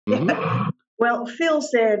Yeah. Well, Phil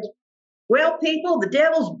said, well, people, the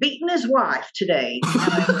devil's beating his wife today. And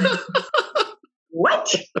I went,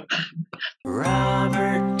 what?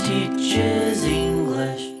 Robert teaches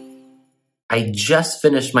English. I just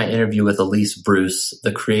finished my interview with Elyse Bruce,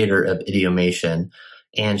 the creator of Idiomation,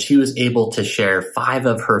 and she was able to share 5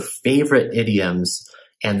 of her favorite idioms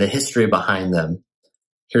and the history behind them.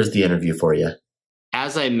 Here's the interview for you.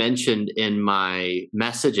 As I mentioned in my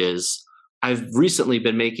messages, I've recently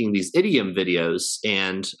been making these idiom videos,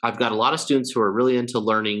 and I've got a lot of students who are really into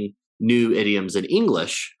learning new idioms in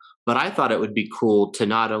English, but I thought it would be cool to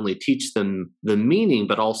not only teach them the meaning,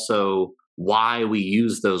 but also why we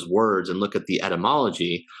use those words and look at the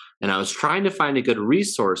etymology. And I was trying to find a good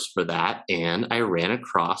resource for that, and I ran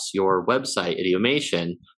across your website,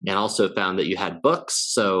 Idiomation, and also found that you had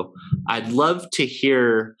books. So I'd love to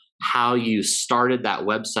hear how you started that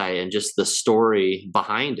website and just the story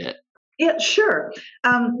behind it. Yeah, sure.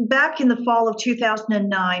 Back in the fall of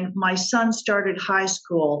 2009, my son started high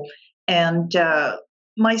school, and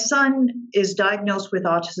my son is diagnosed with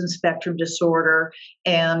autism spectrum disorder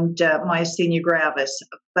and myasthenia gravis.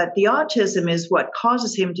 But the autism is what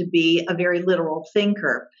causes him to be a very literal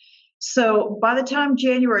thinker. So by the time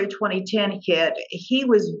January 2010 hit, he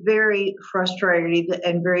was very frustrated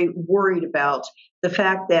and very worried about the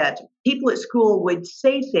fact that people at school would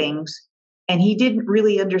say things and he didn't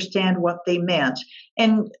really understand what they meant.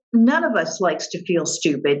 And none of us likes to feel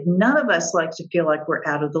stupid. None of us likes to feel like we're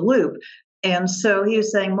out of the loop. And so he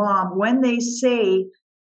was saying, Mom, when they say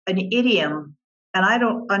an idiom and I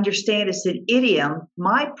don't understand it's an idiom,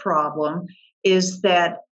 my problem is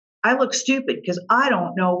that I look stupid because I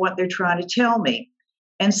don't know what they're trying to tell me.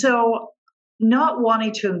 And so, not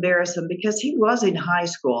wanting to embarrass him because he was in high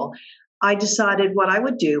school, I decided what I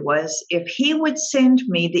would do was if he would send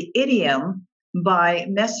me the idiom by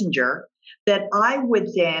messenger, that I would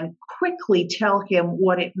then quickly tell him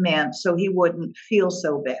what it meant so he wouldn't feel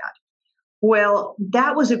so bad. Well,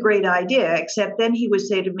 that was a great idea, except then he would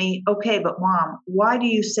say to me, okay, but Mom, why do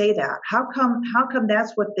you say that? How come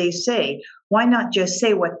that's what they say? Why not just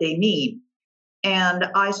say what they mean? And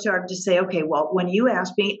I started to say, okay, well, when you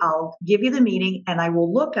ask me, I'll give you the meaning and I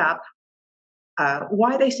will look up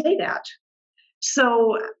why they say that.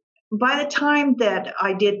 So by the time that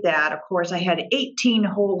I did that, of course, I had 18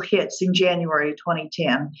 whole hits in January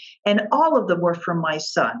 2010, and all of them were from my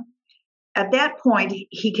son. At that point,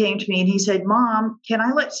 he came to me and he said, Mom, can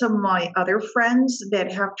I let some of my other friends that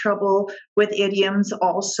have trouble with idioms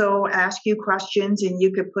also ask you questions and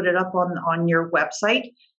you could put it up on your website?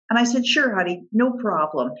 And I said, sure, honey, no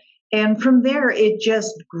problem. And from there, it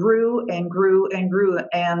just grew and grew and grew.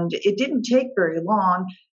 And it didn't take very long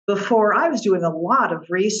before I was doing a lot of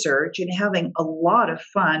research and having a lot of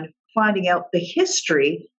fun finding out the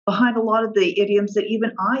history behind a lot of the idioms that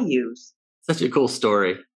even I use. Such a cool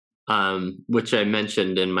story. Which I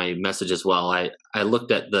mentioned in my message as well. I looked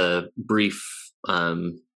at the brief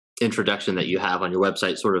introduction that you have on your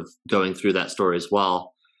website, sort of going through that story as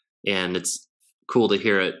well. And it's cool to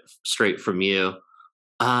hear it straight from you.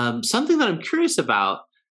 Something that I'm curious about,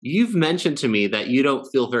 you've mentioned to me that you don't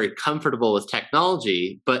feel very comfortable with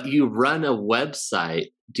technology, but you run a website.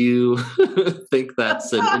 Do you think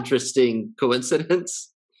that's an interesting coincidence?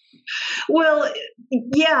 Well,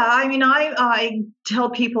 yeah, I mean, I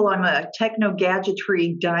tell people I'm a techno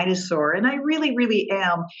gadgetry dinosaur, and I really, really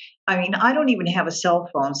am. I mean, I don't even have a cell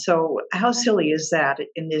phone, so how silly is that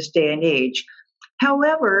in this day and age?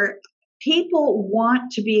 However, people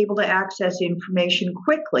want to be able to access information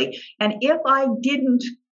quickly, and if I didn't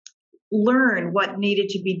learn what needed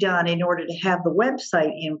to be done in order to have the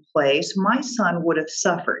website in place, my son would have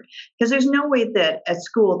suffered because there's no way that at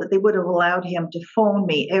school that they would have allowed him to phone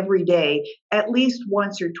me every day at least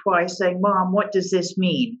once or twice saying, Mom, what does this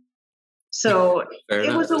mean? So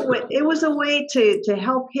it was a way to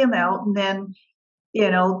help him out. And then,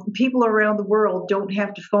 people around the world don't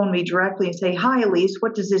have to phone me directly and say, hi, Elyse,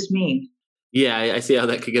 what does this mean? Yeah, I see how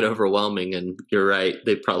that could get overwhelming. And you're right.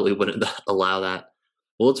 They probably wouldn't allow that.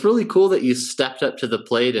 Well, it's really cool that you stepped up to the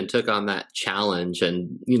plate and took on that challenge.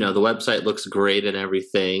 And, the website looks great and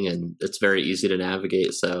everything, and it's very easy to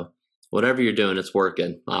navigate. So whatever you're doing, it's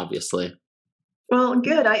working, obviously. Well,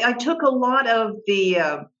 good. I took a lot of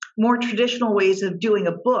the more traditional ways of doing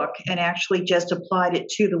a book and actually just applied it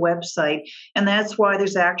to the website. And that's why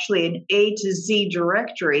there's actually an A to Z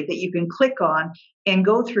directory that you can click on and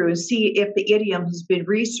go through and see if the idiom has been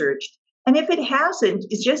researched. And if it hasn't,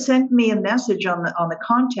 it's just send me a message on the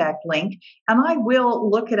contact link, and I will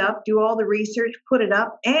look it up, do all the research, put it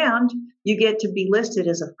up, and you get to be listed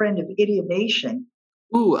as a friend of Idiomation.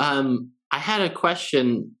 Ooh, I had a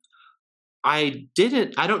question. I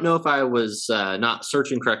don't know if I was not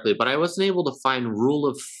searching correctly, but I wasn't able to find rule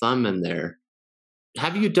of thumb in there.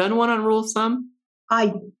 Have you done one on rule of thumb?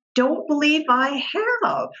 I don't believe I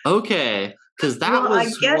have. Okay, because that Well, I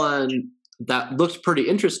was guess, one that looked pretty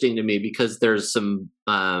interesting to me because there's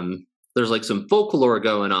like some folklore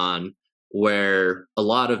going on where a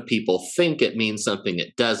lot of people think it means something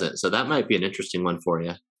it doesn't. So that might be an interesting one for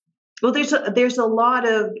you. well, there's a lot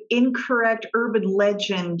of incorrect urban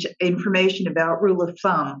legend information about rule of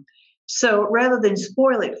thumb. So rather than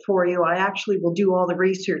spoil it for you, I actually will do all the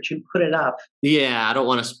research and put it up. Yeah, I don't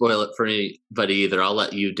want to spoil it for anybody either. I'll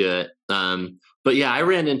let you do it. But yeah, I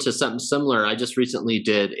ran into something similar. I just recently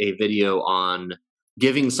did a video on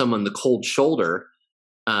giving someone the cold shoulder.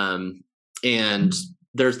 And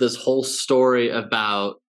there's this whole story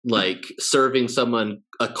about like serving someone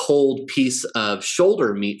a cold piece of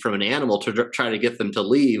shoulder meat from an animal to try to get them to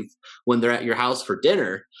leave when they're at your house for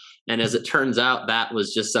dinner. And as it turns out, that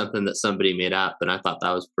was just something that somebody made up. And I thought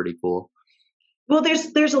that was pretty cool. Well,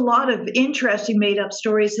 there's a lot of interesting made up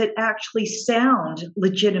stories that actually sound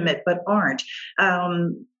legitimate but aren't.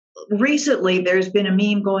 Recently, there's been a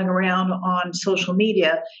meme going around on social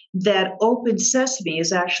media that open sesame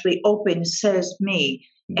is actually open says me.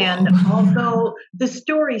 And although the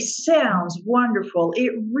story sounds wonderful,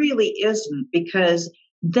 it really isn't, because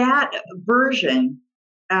that version,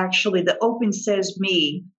 actually, the open says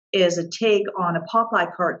me, is a take on a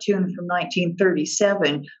Popeye cartoon from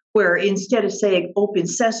 1937, where instead of saying open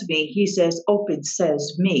sesame, he says open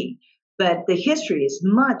says me. But the history is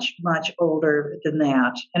much, much older than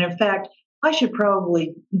that. And in fact, I should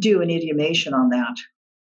probably do an idiomation on that.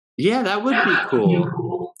 Yeah, that would be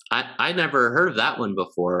cool. I never heard of that one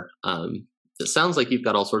before. It sounds like you've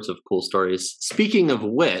got all sorts of cool stories. Speaking of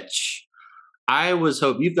which, I was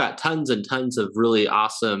hoping you've got tons and tons of really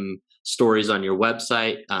awesome stories on your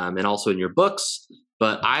website and also in your books.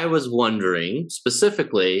 But I was wondering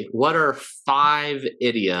specifically, what are 5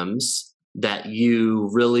 idioms that you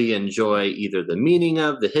really enjoy, either the meaning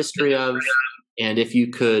of, the history of, and if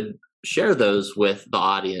you could share those with the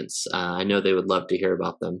audience, I know they would love to hear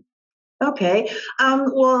about them. Okay.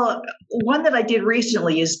 Well, one that I did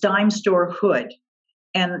recently is dime store hood.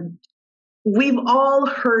 And we've all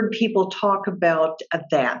heard people talk about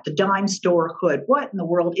that, the dime store hood. What in the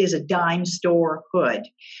world is a dime store hood?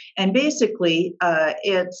 And basically,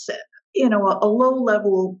 it's, a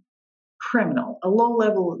low-level criminal, a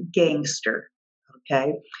low-level gangster,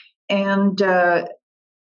 okay? And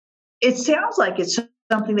it sounds like it's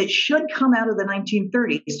something that should come out of the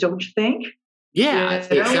 1930s, don't you think? Yeah,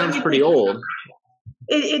 it sounds pretty old.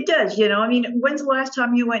 It does, I mean, when's the last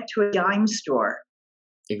time you went to a dime store?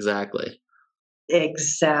 Exactly.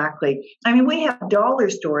 Exactly. I mean, we have dollar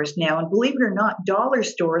stores now, and believe it or not, dollar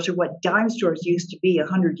stores are what dime stores used to be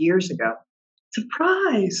 100 years ago.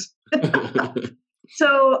 Surprise.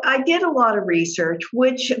 So I did a lot of research,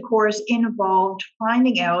 which of course involved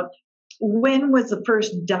finding out when was the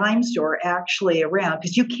first dime store actually around,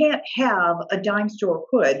 because you can't have a dime store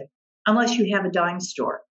hood unless you have a dime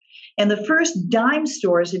store. And the first dime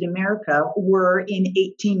stores in America were in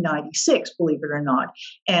 1896, believe it or not.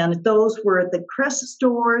 And those were the Crest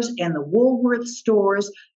stores and the Woolworth stores.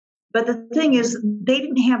 But the thing is, they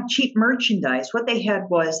didn't have cheap merchandise. What they had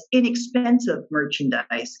was inexpensive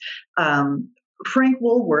merchandise. Frank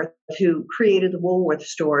Woolworth, who created the Woolworth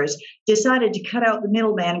stores, decided to cut out the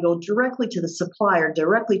middleman and go directly to the supplier,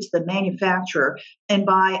 directly to the manufacturer, and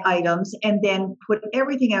buy items, and then put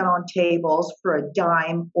everything out on tables for a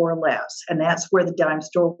dime or less. And that's where the dime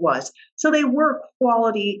store was. So they were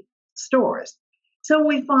quality stores. So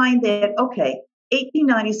we find that, okay,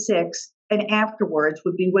 1896 and afterwards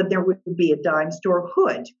would be when there would be a dime store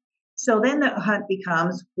hood. So then the hunt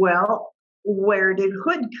becomes, well, where did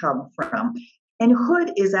hood come from? And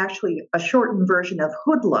hood is actually a shortened version of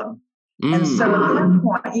hoodlum. And so at that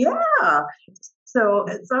point, yeah. So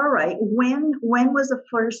it's all right. When was the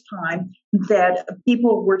first time that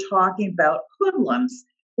people were talking about hoodlums?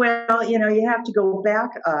 Well, you have to go back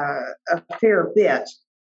a fair bit.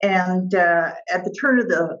 And at the turn of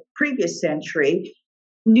the previous century,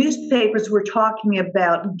 newspapers were talking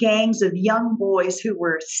about gangs of young boys who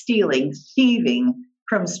were thieving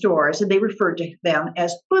from stores, and they referred to them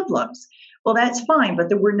as hoodlums. Well, that's fine, but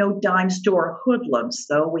there were no dime store hoodlums,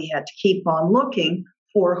 so we had to keep on looking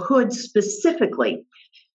for hoods specifically,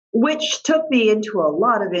 which took me into a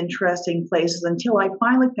lot of interesting places until I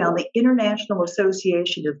finally found the International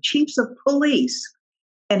Association of Chiefs of Police.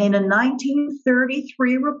 And in a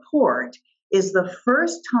 1933 report is the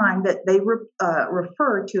first time that they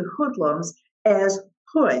refer to hoodlums as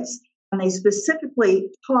hoods. And they specifically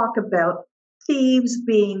talk about thieves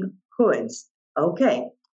being hoods. Okay,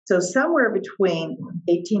 so somewhere between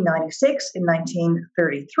 1896 and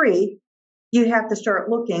 1933, you have to start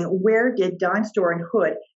looking, where did dime store and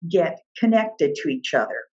hood get connected to each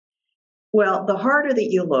other? Well, the harder that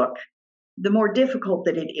you look, the more difficult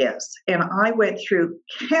that it is. And I went through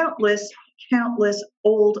countless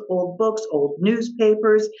old books, old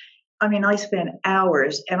newspapers. I mean, I spent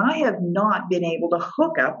hours, and I have not been able to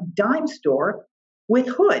hook up dime store with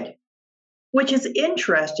hood, which is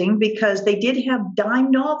interesting because they did have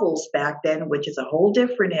dime novels back then, which is a whole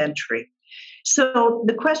different entry. So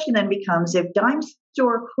the question then becomes, if dime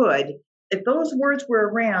store hood, if those words were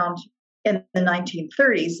around in the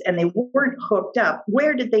 1930s and they weren't hooked up,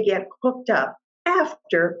 where did they get hooked up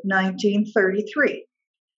after 1933?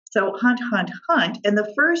 So hunt. And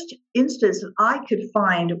the first instance that I could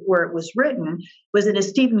find where it was written was in a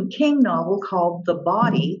Stephen King novel called The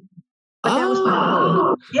Body. But that was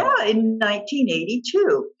in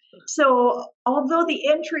 1982. So although the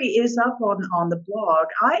entry is up on the blog,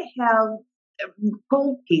 I have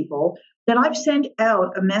told people that I've sent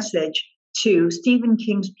out a message to Stephen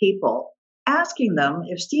King's people asking them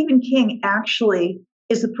if Stephen King actually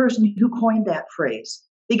is the person who coined that phrase.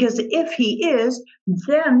 Because if he is,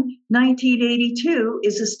 then 1982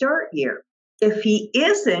 is a start year. If he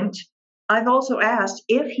isn't, I've also asked,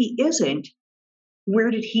 if he isn't, where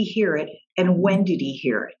did he hear it, and when did he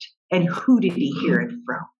hear it, and who did he hear it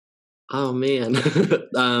from? Oh man,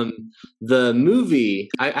 the movie,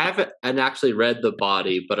 I haven't actually read The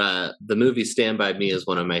Body, but the movie Stand By Me is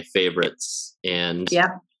one of my favorites, and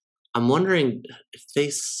I'm wondering if they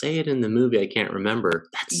say it in the movie. I can't remember.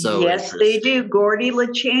 That's so yes, they do. Gordy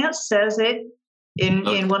LaChance says it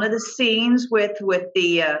in one of the scenes with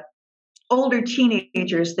the older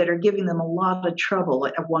teenagers that are giving them a lot of trouble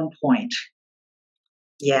at one point.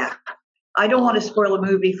 Yeah. I don't want to spoil a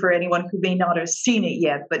movie for anyone who may not have seen it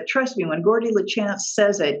yet, but trust me, when Gordy LaChance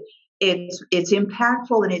says it, it's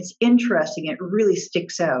impactful and it's interesting. It really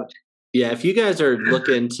sticks out. Yeah, if you guys are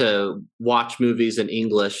looking to watch movies in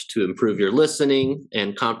English to improve your listening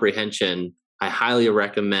and comprehension, I highly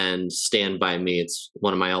recommend Stand By Me. It's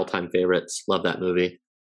one of my all-time favorites. Love that movie.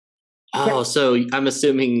 Oh, so I'm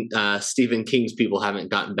assuming Stephen King's people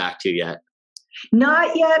haven't gotten back to you yet.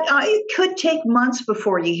 Not yet. It could take months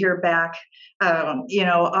before you hear back.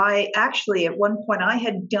 I actually, at one point, I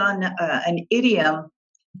had done an idiom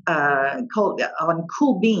called on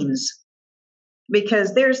cool beans,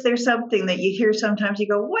 because there's something that you hear sometimes, you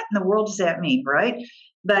go, what in the world does that mean, right?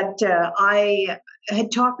 But I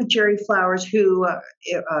had talked with Jerry Flowers, who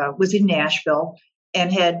was in Nashville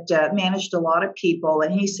and had managed a lot of people,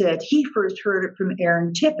 and he said he first heard it from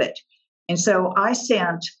Aaron Tippett. And so I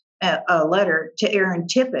sent a letter to Aaron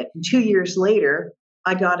Tippett. And 2 years later,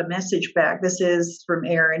 I got a message back. This is from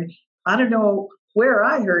Aaron. I don't know where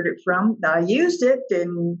I heard it from. I used it,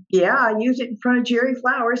 and I used it in front of Jerry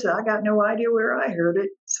Flowers. I got no idea where I heard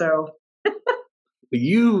it. So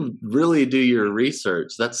you really do your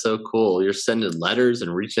research. That's so cool. You're sending letters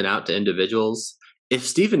and reaching out to individuals. If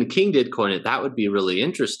Stephen King did coin it, that would be really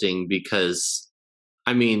interesting, because,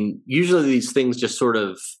 I mean, usually these things just sort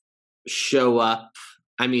of show up.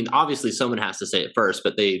 I mean, obviously someone has to say it first,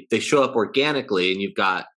 but they show up organically, and you've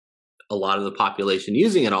got a lot of the population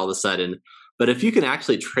using it all of a sudden. But if you can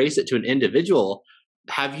actually trace it to an individual,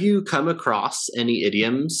 have you come across any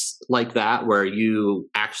idioms like that where you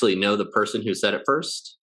actually know the person who said it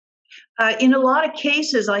first? In a lot of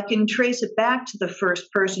cases, I can trace it back to the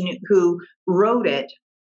first person who wrote it.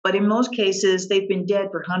 But in most cases, they've been dead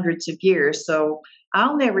for hundreds of years. So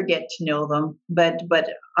I'll never get to know them, but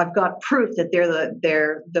I've got proof that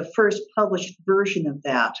they're the first published version of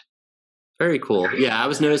that. Very cool. Yeah, I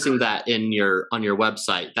was noticing that on your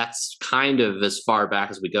website. That's kind of as far back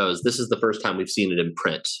as we go. This is the first time we've seen it in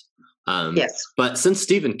print. Yes. But since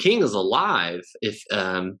Stephen King is alive,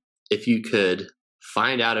 if you could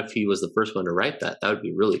find out if he was the first one to write that, that would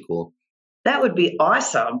be really cool. That would be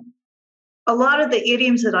awesome. A lot of the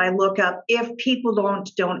idioms that I look up, if people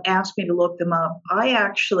don't ask me to look them up, I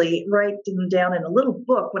actually write them down in a little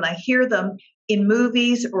book when I hear them in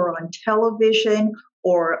movies or on television,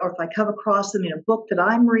 or if I come across them in a book that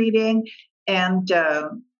I'm reading. And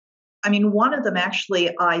one of them actually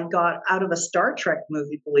I got out of a Star Trek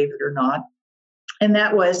movie, believe it or not. And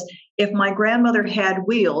that was, if my grandmother had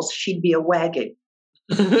wheels, she'd be a wagon.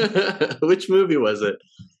 Which movie was it?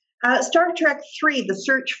 Star Trek 3, The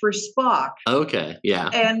Search for Spock. Okay, yeah.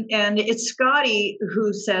 And it's Scotty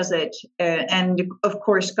who says it. And of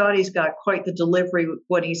course, Scotty's got quite the delivery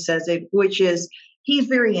when he says it, which is he's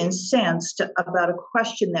very incensed about a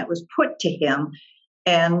question that was put to him.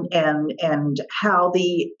 and how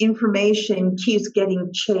the information keeps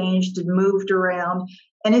getting changed and moved around.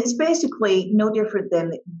 And it's basically no different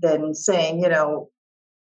than saying,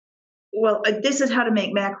 well, this is how to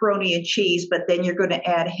make macaroni and cheese, but then you're going to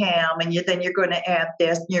add ham, and then you're going to add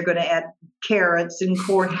this, and you're going to add carrots and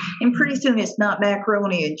corn, and pretty soon it's not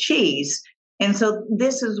macaroni and cheese. And so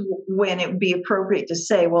this is when it would be appropriate to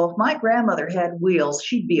say, well, if my grandmother had wheels,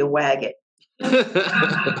 she'd be a wagon.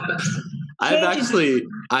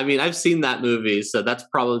 I've seen that movie, so that's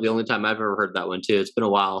probably the only time I've ever heard that one too. It's been a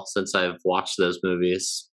while since I've watched those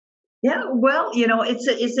movies. Yeah, well,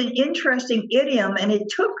 it's an interesting idiom, and it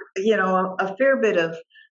took, a fair bit of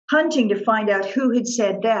hunting to find out who had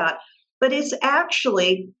said that. But it's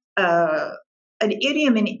actually an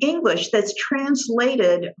idiom in English that's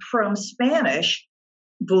translated from Spanish,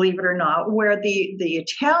 believe it or not, where the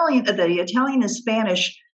Italian and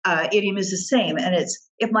Spanish idiom is the same, and it's,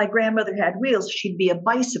 if my grandmother had wheels, she'd be a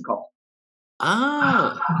bicycle.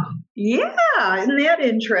 Ah, yeah, isn't that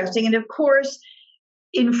interesting? And of course,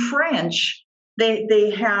 in French,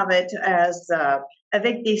 they have it as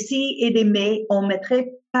avec des si et des mais, on mettrait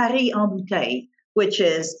Paris en bouteille, which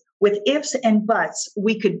is with ifs and buts,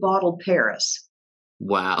 we could bottle Paris.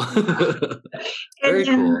 Wow. Very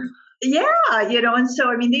cool. Yeah, and so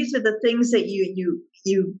I mean, these are the things that you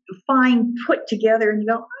find put together, and you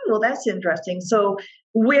go, oh, well, that's interesting. So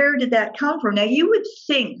where did that come from? Now, you would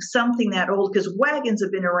think something that old, because wagons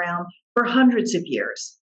have been around for hundreds of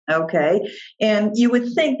years. Okay. And you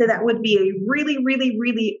would think that would be a really, really,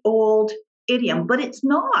 really old idiom, but it's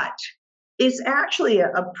not. It's actually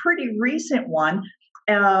a pretty recent one.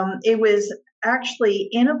 It was actually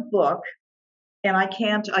in a book, and I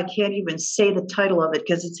can't even say the title of it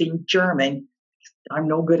because it's in German. I'm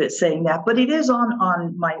no good at saying that, but it is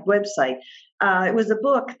on my website. It was a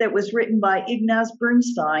book that was written by Elyse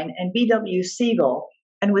Bruce and B.W. Siegel,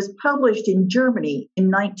 and was published in Germany in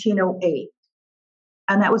 1908.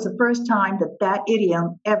 And that was the first time that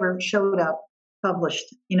idiom ever showed up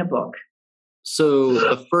published in a book. So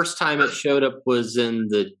the first time it showed up was in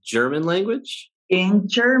the German language? In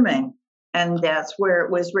German. And that's where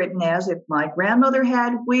it was written as, if my grandmother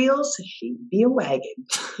had wheels, she'd be a wagon.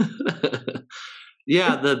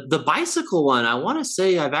 Yeah, the bicycle one, I want to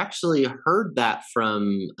say I've actually heard that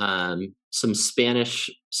from some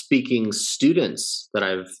Spanish-speaking students that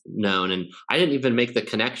I've known. And I didn't even make the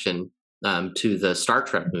connection to the Star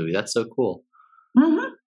Trek movie. That's so cool.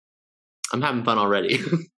 Mm-hmm. I'm having fun already.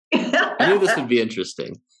 I knew this would be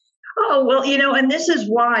interesting. Oh, well, and this is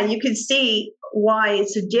why you can see why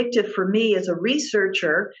it's addictive for me as a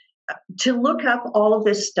researcher to look up all of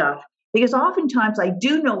this stuff. Because oftentimes I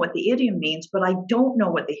do know what the idiom means, but I don't know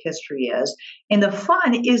what the history is. And the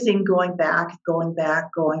fun is in going back,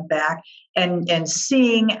 and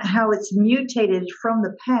seeing how it's mutated from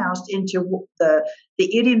the past into the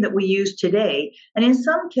idiom that we use today. And in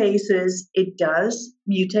some cases, it does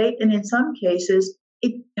mutate, and in some cases,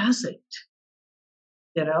 it doesn't.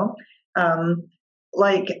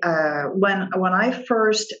 When I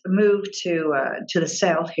first moved to the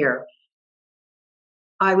South here,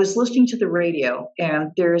 I was listening to the radio,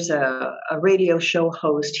 and there's a radio show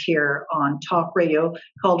host here on talk radio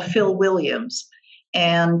called Phil Williams.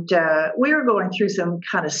 And we were going through some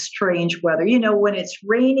kind of strange weather. When it's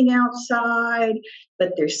raining outside,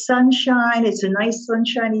 but there's sunshine. It's a nice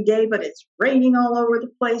sunshiny day, but it's raining all over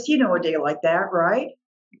the place. A day like that, right?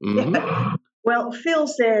 Mm-hmm. Yeah. Well, Phil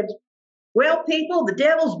said, well, people, the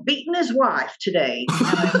devil's beating his wife today.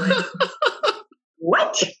 And I went,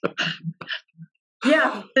 what?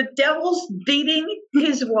 Yeah, the devil's beating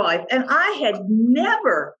his wife. And I had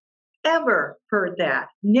never, ever heard that.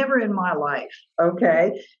 Never in my life.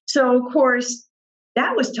 Okay. So, of course,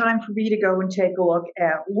 that was time for me to go and take a look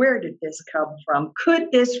at, where did this come from?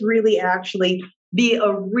 Could this really actually be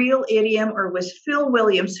a real idiom, or was Phil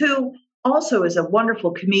Williams, who also is a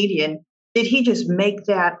wonderful comedian, did he just make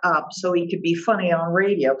that up so he could be funny on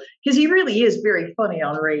radio? Because he really is very funny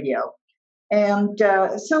on radio. And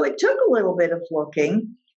so it took a little bit of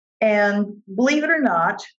looking, and believe it or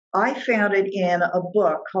not, I found it in a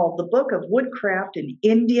book called The Book of Woodcraft and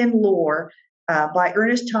Indian Lore by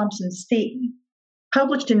Ernest Thompson Seton,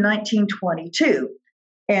 published in 1922.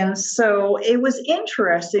 And so it was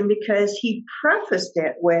interesting because he prefaced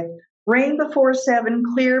it with rain before 7,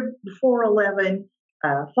 clear before 11,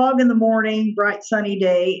 fog in the morning, bright sunny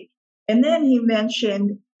day. And then he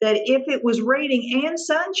mentioned that if it was raining and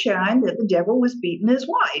sunshine, that the devil was beating his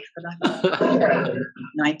wife. And I thought, okay,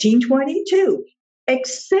 1922.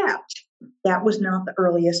 Except that was not the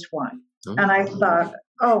earliest one. Oh. And I thought,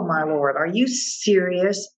 oh my Lord, are you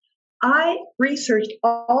serious? I researched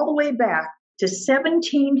all the way back to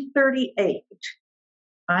 1738.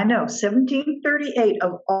 I know, 1738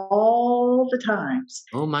 of all the times.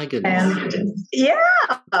 Oh my goodness.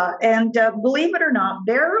 And believe it or not,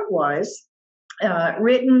 there it was,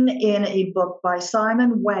 written in a book by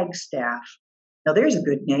Simon Wagstaff. Now, there's a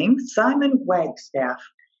good name, Simon Wagstaff.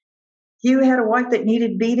 You had a wife that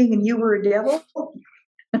needed beating and you were a devil?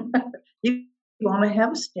 You want to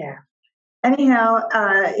have a staff. Anyhow,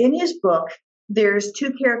 in his book, there's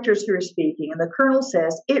two characters who are speaking, and the colonel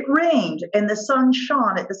says, "It rained and the sun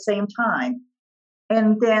shone at the same time."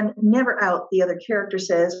 And then, never out, the other character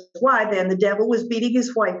says, "Why then, the devil was beating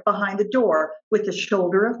his wife behind the door with a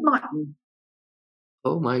shoulder of mutton."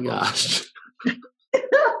 Oh my gosh.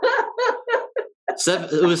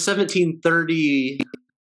 It was 1730.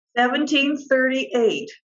 1738.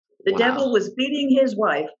 The devil was beating his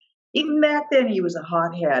wife. Even back then, he was a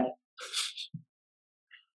hothead.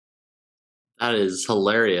 That is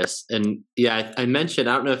hilarious. And yeah, I mentioned,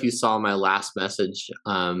 I don't know if you saw my last message,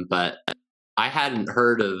 but I hadn't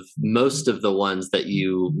heard of most of the ones that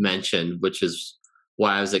you mentioned, which is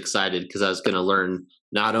why I was excited, because I was going to learn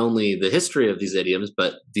not only the history of these idioms,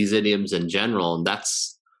 but these idioms in general. And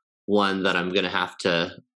that's one that I'm going to have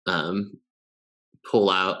to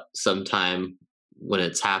pull out sometime when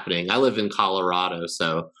it's happening. I live in Colorado,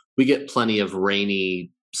 so we get plenty of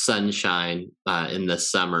rainy sunshine in the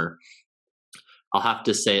summer. I'll have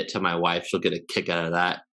to say it to my wife. She'll get a kick out of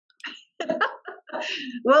that.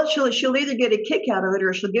 Well, she'll either get a kick out of it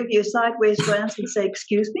or she'll give you a sideways glance and say,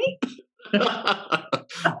 "Excuse me?"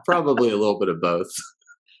 Probably a little bit of both.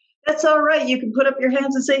 That's all right. You can put up your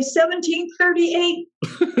hands and say 1738.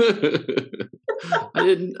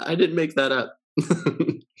 I didn't make that up.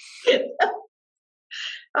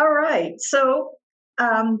 All right. So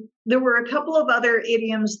there were a couple of other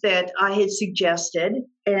idioms that I had suggested,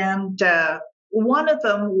 and one of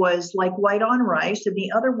them was like white on rice, and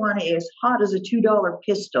the other one is hot as a $2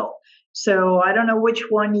 pistol. So I don't know which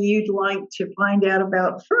one you'd like to find out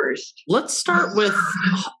about first. Let's start with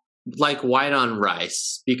like white on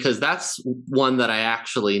rice, because that's one that I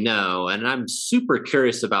actually know, and I'm super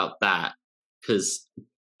curious about that, because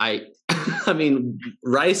I mean,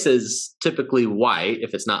 rice is typically white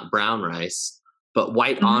if it's not brown rice, but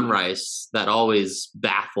white on rice, that always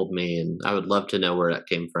baffled me, and I would love to know where that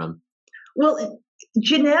came from. Well,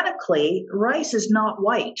 genetically, rice is not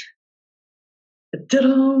white.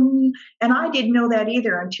 Ta-dum! And I didn't know that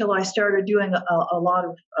either until I started doing a lot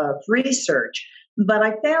of research. But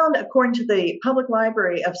I found, according to the Public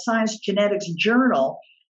Library of Science Genetics Journal,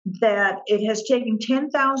 that it has taken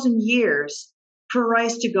 10,000 years for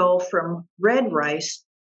rice to go from red rice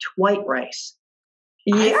to white rice.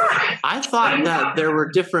 Yeah. I thought that there were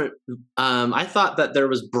different, I thought that there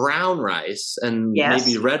was brown rice and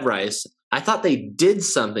maybe red rice. I thought they did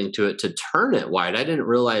something to it to turn it white. I didn't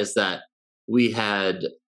realize that we had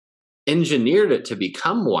engineered it to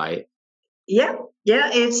become white. Yeah,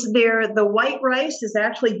 it's there. The white rice is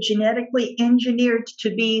actually genetically engineered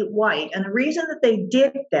to be white. And the reason that they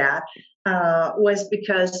did that was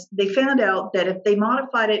because they found out that if they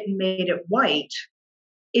modified it and made it white,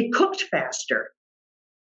 it cooked faster.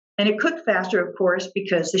 And it cooked faster, of course,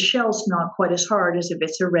 because the shell's not quite as hard as if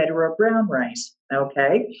it's a red or a brown rice.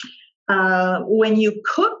 Okay. When you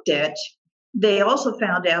cooked it, they also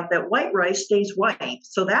found out that white rice stays white.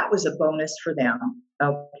 So that was a bonus for them.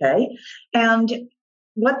 Okay. And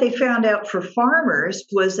what they found out for farmers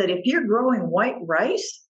was that if you're growing white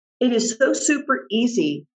rice, it is so super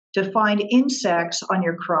easy to find insects on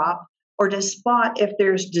your crop or to spot if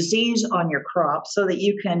there's disease on your crop so that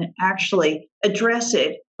you can actually address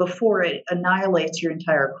it before it annihilates your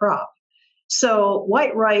entire crop. So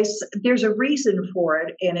white rice, there's a reason for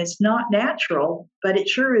it, and it's not natural, but it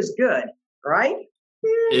sure is good, right?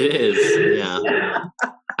 It is, yeah.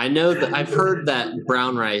 I know that I've heard that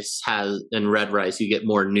brown rice has, and red rice, you get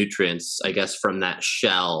more nutrients, I guess, from that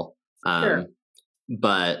shell. Sure.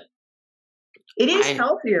 But it is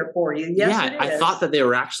healthier for you. Yes, yeah, it is. I thought that they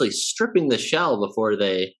were actually stripping the shell before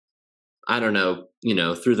they, I don't know,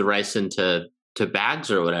 threw the rice into bags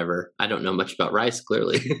or whatever. I don't know much about rice,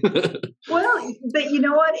 clearly. Well, but you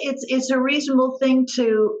know what? It's a reasonable thing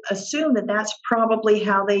to assume that that's probably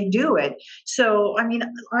how they do it. So, I mean,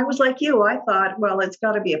 I was like you. I thought, well, it's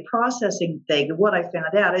got to be a processing thing. And what I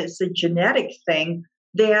found out is a genetic thing.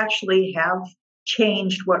 They actually have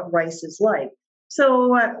changed what rice is like.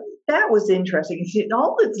 So that was interesting. You see,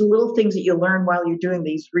 all the little things that you learn while you're doing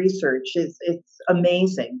these research it's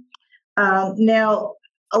amazing. Now,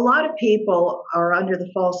 a lot of people are under the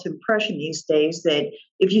false impression these days that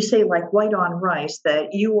if you say like white on rice,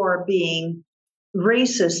 that you are being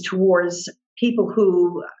racist towards people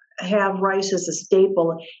who have rice as a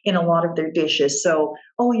staple in a lot of their dishes. So,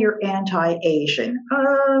 oh, you're anti-Asian.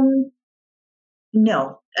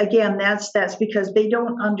 No. Again, that's because they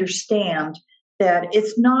don't understand that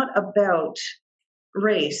it's not about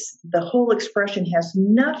race. The whole expression has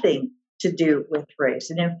nothing to do with race.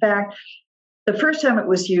 And in fact, the first time it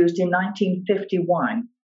was used in 1951.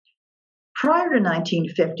 Prior to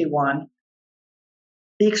 1951,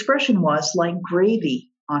 the expression was like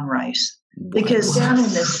gravy on rice. Because down in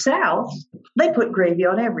the South, they put gravy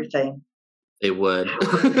on everything. They would.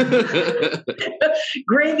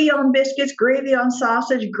 Gravy on biscuits, gravy on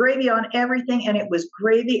sausage, gravy on everything, and it was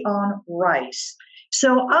gravy on rice.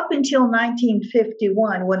 So up until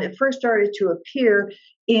 1951, when it first started to appear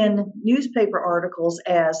in newspaper articles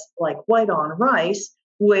as like white on rice,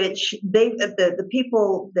 which the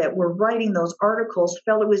people that were writing those articles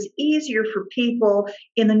felt it was easier for people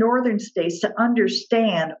in the northern states to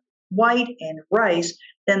understand white and rice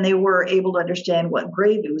than they were able to understand what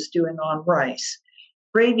gravy was doing on rice.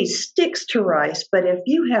 Gravy sticks to rice, but if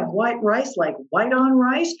you have white rice like white on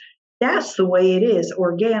rice, that's the way it is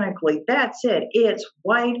organically. That's it. It's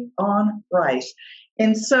white on rice.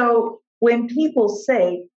 And so when people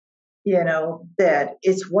say, that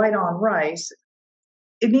it's white on rice,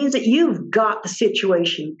 it means that you've got the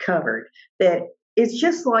situation covered, that it's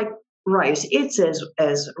just like rice. It's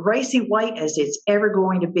as ricey white as it's ever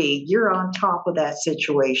going to be. You're on top of that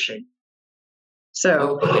situation.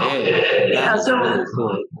 So, okay. yeah. So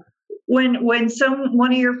when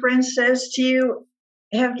one of your friends says to you,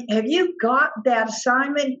 have you got that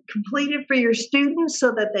assignment completed for your students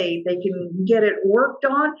so that they can get it worked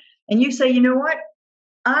on? And you say, you know what?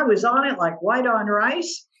 I was on it like white on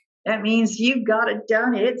rice. That means you've got it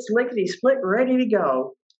done. It's lickety split, ready to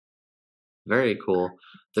go. Very cool.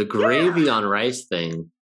 The gravy on rice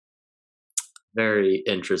thing, very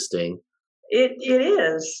interesting. It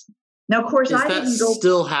is. Now, of course, Is that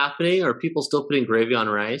still happening? Are people still putting gravy on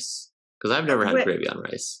rice? Because I've never had gravy on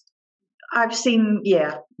rice. I've seen,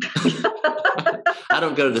 yeah. I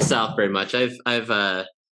don't go to the South very much.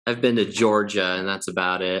 I've been to Georgia, and that's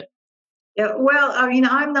about it. Yeah, well, I mean,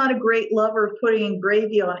 I'm not a great lover of putting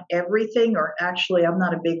gravy on everything, or actually, I'm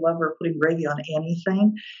not a big lover of putting gravy on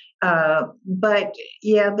anything. But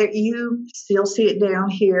yeah, you still see it down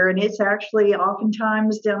here, and it's actually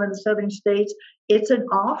oftentimes down in the southern states, it's an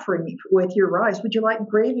offering with your rice. Would you like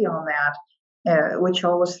gravy on that? Which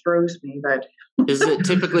always throws me. But is it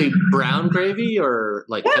typically brown gravy or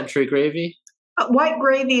like country gravy? White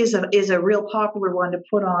gravy is a real popular one to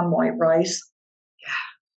put on white rice.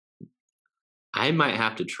 I might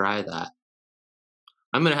have to try that.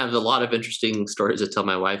 I'm going to have a lot of interesting stories to tell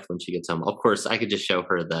my wife when she gets home. Of course, I could just show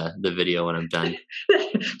her the video when I'm done.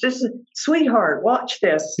 Just, sweetheart, watch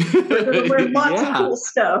this. We're lots of cool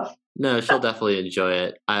stuff. No, she'll definitely enjoy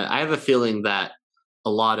it. I have a feeling that a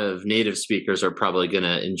lot of native speakers are probably going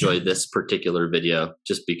to enjoy this particular video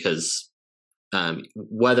just because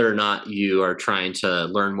whether or not you are trying to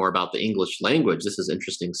learn more about the English language, this is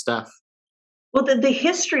interesting stuff. Well, the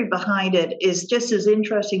history behind it is just as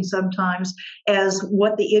interesting sometimes as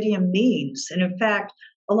what the idiom means. And in fact,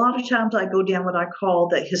 a lot of times I go down what I call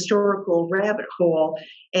the historical rabbit hole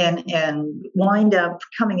and wind up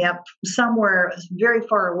coming up somewhere very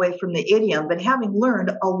far away from the idiom, but having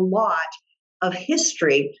learned a lot of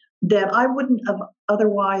history that I wouldn't have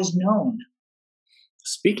otherwise known.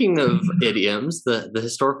 Speaking of idioms, the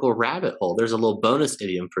historical rabbit hole, there's a little bonus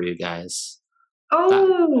idiom for you guys.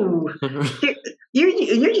 Oh,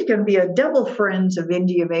 you're going to be a double friends of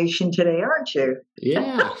Idiomation today, aren't you?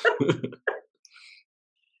 Yeah.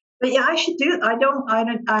 But yeah, I should do.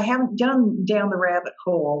 I haven't done down the rabbit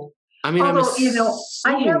hole. I mean, although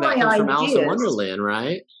I have that my comes ideas. From Alice in Wonderland,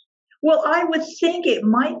 right? Well, I would think it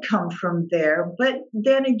might come from there, but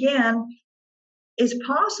then again, it's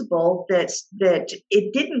possible that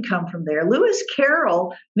it didn't come from there. Lewis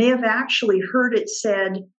Carroll may have actually heard it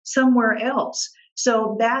said somewhere else.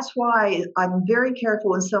 So that's why I'm very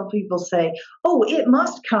careful when some people say, oh, it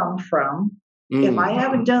must come from. If I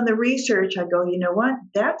haven't done the research, I go, you know what?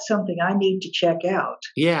 That's something I need to check out.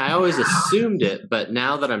 Yeah, I always assumed it. But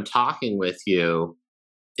now that I'm talking with you,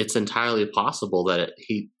 it's entirely possible that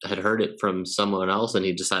he had heard it from someone else and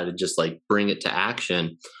he decided to just like bring it to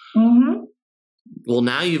action. Mm-hmm. Well,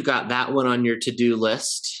 now you've got that one on your to-do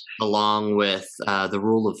list along with the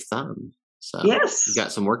rule of thumb. So yes, you've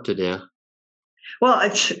got some work to do. Well,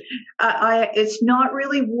 it's not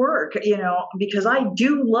really work, because I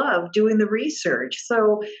do love doing the research.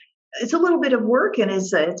 So it's a little bit of work and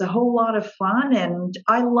it's a whole lot of fun. And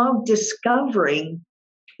I love discovering,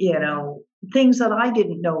 things that I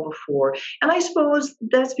didn't know before. And I suppose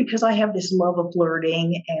that's because I have this love of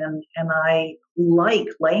learning and I like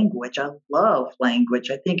language. I love language.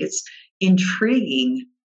 I think it's intriguing.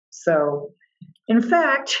 So, in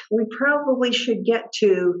fact, we probably should get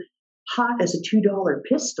to hot as a $2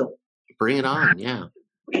 pistol. Bring it on. Yeah.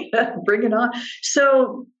 Bring it on.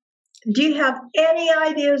 So, do you have any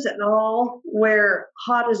ideas at all where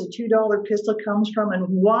hot as a $2 pistol comes from and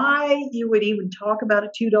why you would even talk about a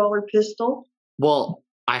 $2 pistol? Well,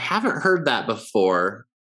 I haven't heard that before.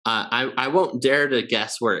 I won't dare to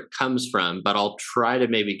guess where it comes from, but I'll try to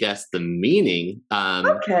maybe guess the meaning.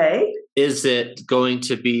 Okay. Is it going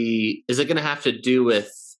to have to do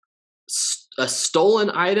with a stolen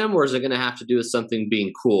item, or is it going to have to do with something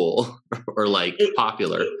being cool or like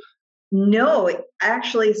popular? No,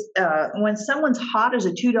 actually, when someone's hot as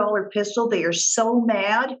a $2 pistol, they are so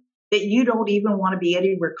mad that you don't even want to be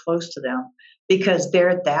anywhere close to them because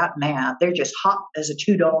they're that mad. They're just hot as a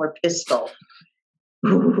 $2 pistol.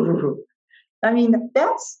 I mean,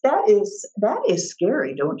 that is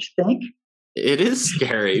scary, don't you think? It is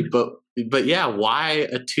scary, but yeah, why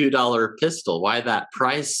a $2 pistol? Why that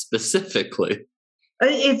price specifically?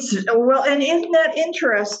 And isn't that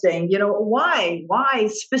interesting? Why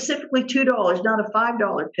specifically $2, not a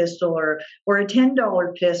 $5 pistol or a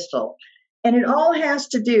 $10 pistol? And it all has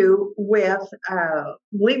to do with,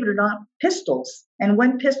 believe it or not, pistols. And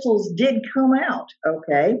when pistols did come out,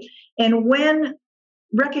 okay, and when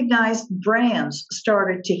recognized brands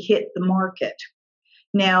started to hit the market.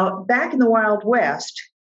 Now, back in the Wild West,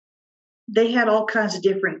 they had all kinds of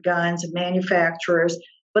different guns and manufacturers.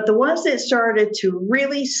 But the ones that started to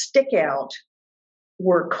really stick out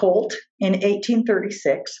were Colt in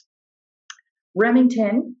 1836,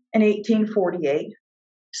 Remington in 1848,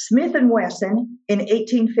 Smith & Wesson in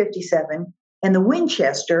 1857, and the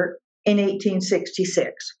Winchester in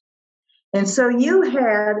 1866. And so you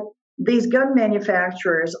had these gun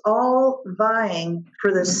manufacturers all vying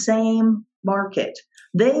for the same market.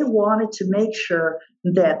 They wanted to make sure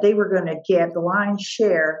that they were going to get the lion's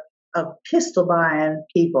share of pistol buying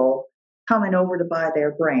people coming over to buy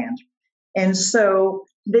their brand. And so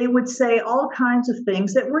they would say all kinds of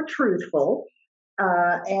things that were truthful.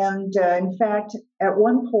 In fact, at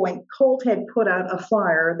one point, Colt had put out a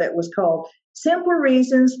flyer that was called Simpler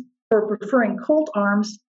Reasons for Preferring Colt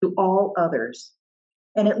Arms to All Others.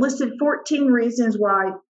 And it listed 14 reasons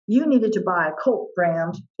why you needed to buy a Colt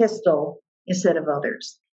brand pistol instead of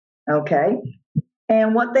others. Okay?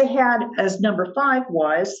 And what they had as number 5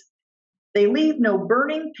 was, they leave no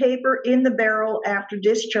burning paper in the barrel after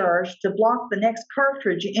discharge to block the next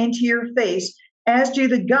cartridge into your face, as do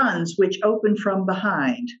the guns which open from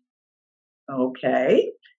behind.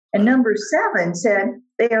 Okay. And number 7 said,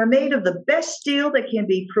 they are made of the best steel that can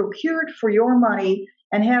be procured for your money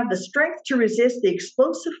and have the strength to resist the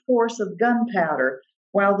explosive force of gunpowder,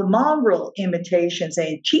 while the mongrel imitations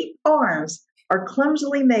and cheap arms are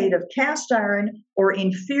clumsily made of cast iron or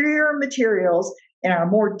inferior materials and are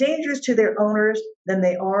more dangerous to their owners than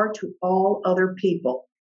they are to all other people.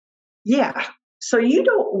 Yeah, so you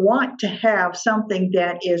don't want to have something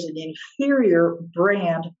that is an inferior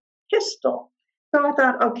brand pistol. So I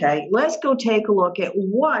thought, okay, let's go take a look at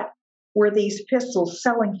what were these pistols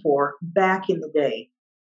selling for back in the day.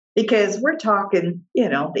 Because we're talking, the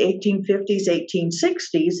 1850s,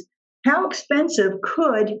 1860s, how expensive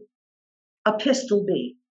could a pistol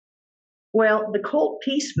be? Well, the Colt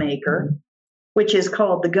Peacemaker, which is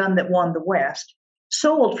called the gun that won the West,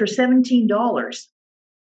 sold for $17.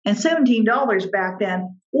 And $17 back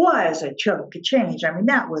then was a chunk of change. I mean,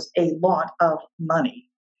 that was a lot of money.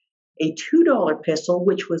 A $2 pistol,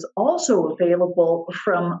 which was also available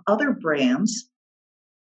from other brands,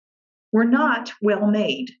 were not well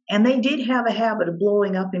made. And they did have a habit of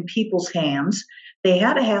blowing up in people's hands. They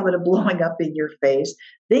had a habit of blowing up in your face.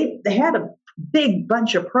 They had a big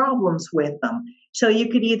bunch of problems with them. So you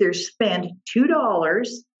could either spend $2,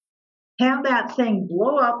 have that thing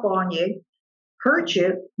blow up on you, hurt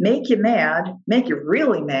you, make you mad, make you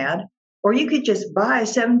really mad, or you could just buy a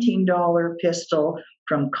 $17 pistol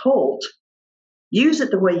from Colt, use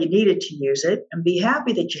it the way you needed to use it, and be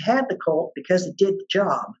happy that you had the Colt because it did the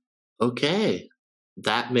job. Okay,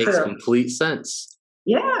 that makes complete sense.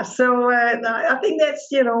 Yeah, so I think that's,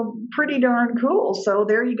 pretty darn cool. So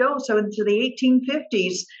there you go. So into the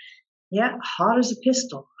 1850s, yeah, hot as a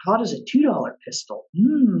pistol, hot as a $2 pistol.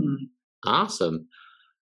 Awesome.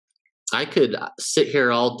 I could sit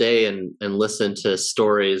here all day and listen to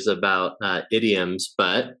stories about idioms,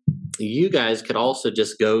 but you guys could also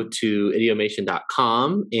just go to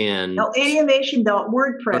idiomation.com and... No,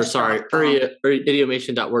 idiomation.wordpress.com. Or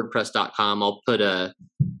idiomation.wordpress.com. I'll put a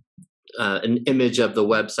an image of the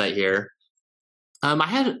website here. I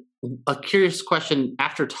had a curious question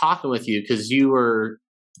after talking with you, because you were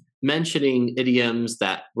mentioning idioms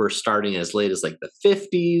that were starting as late as like the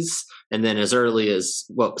 50s and then as early as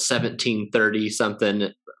 1730 something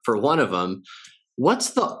for one of them.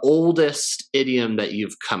 What's the oldest idiom that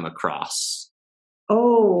you've come across?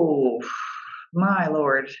 Oh, my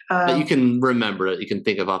Lord. That you can remember, that you can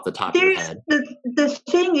think of off the top of your head. The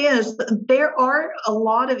thing is, there are a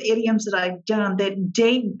lot of idioms that I've done that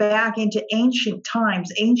date back into ancient times,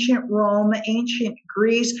 ancient Rome, ancient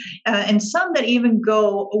Greece, and some that even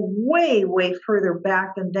go way, way further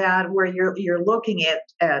back than that, where you're looking at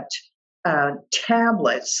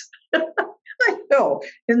tablets. I know,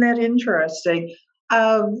 isn't that interesting?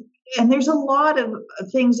 And there's a lot of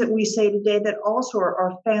things that we say today that also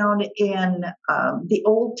are found in the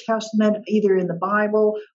Old Testament, either in the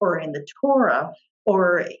Bible or in the Torah,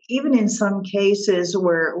 or even in some cases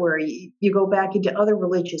where you go back into other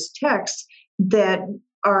religious texts that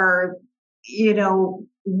are,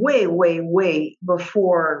 way, way, way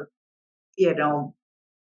before, the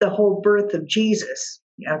whole birth of Jesus.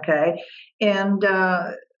 Okay. And,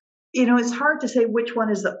 it's hard to say which one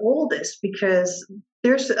is the oldest because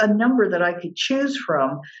there's a number that I could choose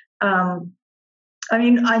from. I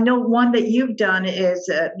know one that you've done is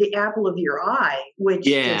the apple of your eye, which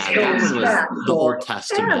that one was the Old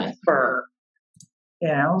Testament. Ever.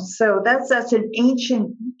 So that's an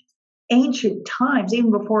ancient times,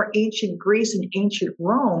 even before ancient Greece and ancient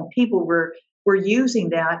Rome, people were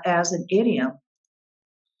using that as an idiom.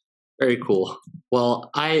 Very cool. Well,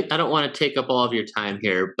 I don't want to take up all of your time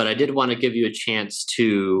here, but I did want to give you a chance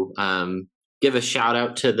to give a shout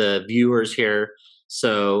out to the viewers here.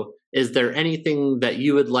 So is there anything that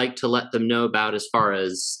you would like to let them know about as far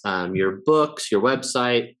as your books, your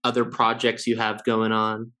website, other projects you have going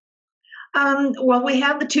on? Well, we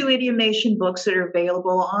have the 2 Idiomation books that are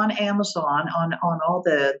available on Amazon, on all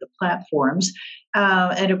the platforms.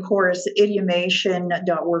 And of course,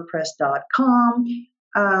 idiomation.wordpress.com.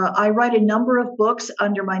 I write a number of books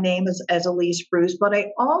under my name as Elyse Bruce, but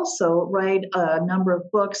I also write a number of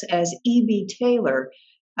books as E.B. Taylor,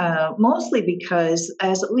 mostly because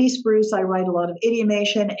as Elyse Bruce, I write a lot of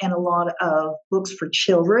idiomation and a lot of books for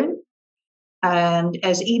children. And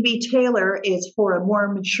as E.B. Taylor, it's for a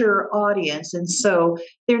more mature audience. And so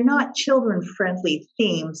they're not children-friendly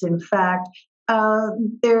themes. In fact,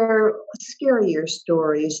 they're scarier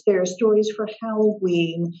stories. They're stories for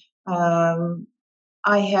Halloween.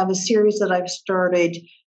 I have a series that I've started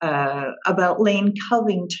about Lane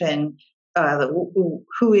Covington,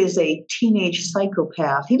 who is a teenage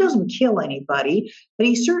psychopath. He doesn't kill anybody, but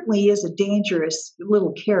he certainly is a dangerous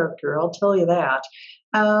little character, I'll tell you that.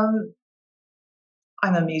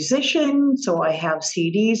 I'm a musician, so I have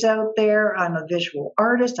CDs out there. I'm a visual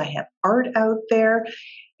artist. I have art out there.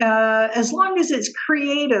 As long as it's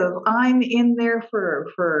creative, I'm in there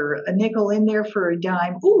for a nickel, in there for a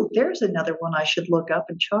dime. Ooh, there's another one I should look up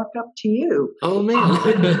and chalk up to you. Oh,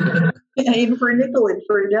 man. In for a nickel, in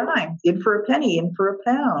for a dime, in for a penny, in for a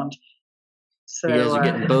pound. So, you guys are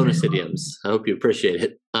getting bonus idioms. I hope you appreciate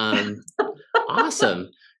it. Awesome.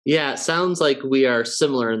 Yeah, it sounds like we are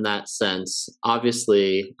similar in that sense.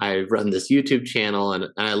 Obviously, I run this YouTube channel and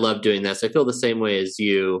I love doing this. I feel the same way as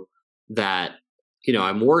you, that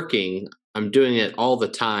I'm doing it all the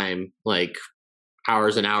time, like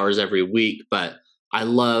hours and hours every week, but I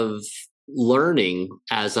love learning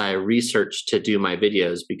as I research to do my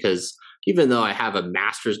videos, because even though I have a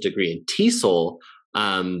master's degree in TESOL,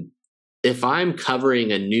 if I'm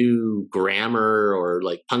covering a new grammar or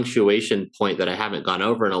like punctuation point that I haven't gone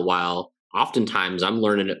over in a while, oftentimes I'm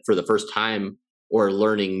learning it for the first time or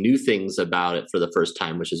learning new things about it for the first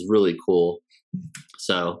time, which is really cool.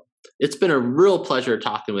 So it's been a real pleasure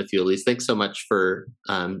talking with you, Elyse. Thanks so much for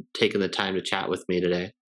taking the time to chat with me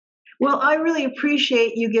today. Well, I really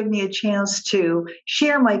appreciate you giving me a chance to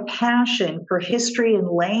share my passion for history and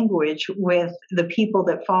language with the people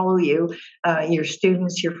that follow you, your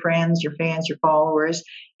students, your friends, your fans, your followers.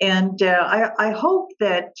 And I hope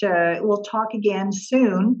that we'll talk again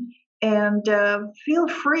soon. And feel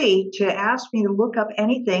free to ask me to look up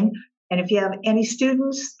anything. And if you have any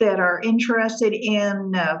students that are interested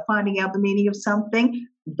in finding out the meaning of something,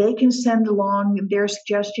 they can send along their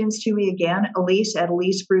suggestions to me again, Elyse at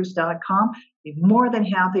ElyseBruce.com. Be more than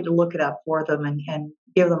happy to look it up for them and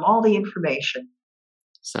give them all the information.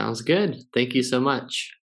 Sounds good. Thank you so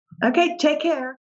much. Okay, take care.